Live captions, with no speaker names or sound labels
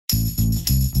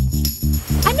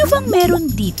Anong meron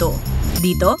dito?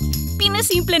 Dito,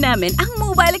 pinasimple namin ang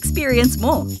mobile experience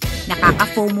mo.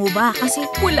 Nakaka-FOMO ba kasi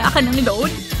wala ka ng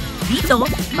load? Dito,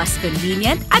 mas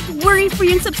convenient at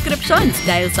worry-free ang subscriptions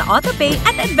dahil sa autopay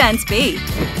at advance pay.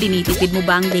 Tinitipid mo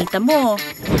ba ang data mo?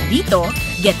 Dito,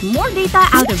 get more data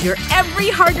out of your every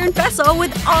hard-earned peso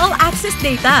with all-access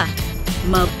data.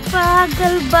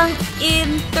 Mabagal bang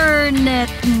internet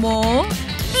mo?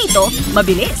 Dito,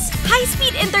 mabilis.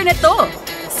 High-speed internet to.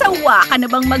 Sawa ka na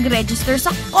bang mag-register sa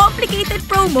complicated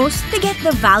promos to get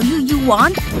the value you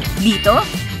want? Dito,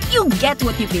 you get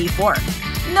what you pay for.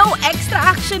 No extra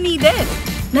action needed.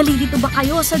 Nalilito ba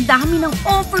kayo sa dami ng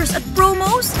offers at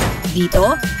promos?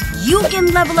 Dito, you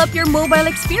can level up your mobile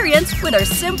experience with our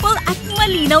simple at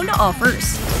malinaw na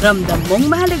offers. Ramdam mong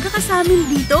mahalaga ka sa amin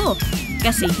dito.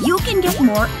 Kasi you can get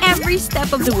more every step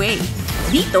of the way.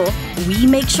 Dito, we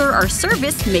make sure our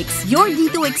service makes your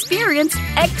Dito experience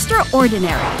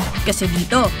extraordinary. Kasi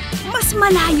dito, mas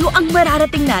malayo ang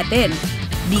mararating natin.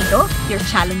 Dito, your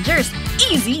challengers,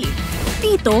 easy.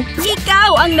 Dito,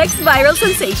 ikaw ang next viral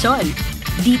sensation.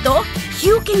 Dito,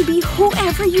 you can be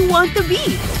whoever you want to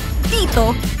be.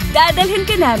 Dito, dadalhin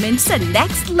ka namin sa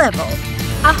next level.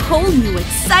 A whole new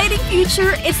exciting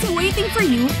future is waiting for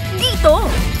you dito.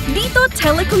 Dito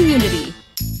Telecommunity.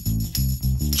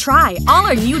 Try all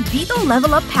our new Dito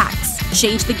Level Up packs.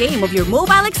 Change the game of your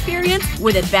mobile experience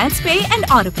with advance pay and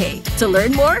autopay. To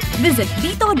learn more, visit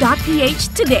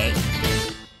dito.ph today.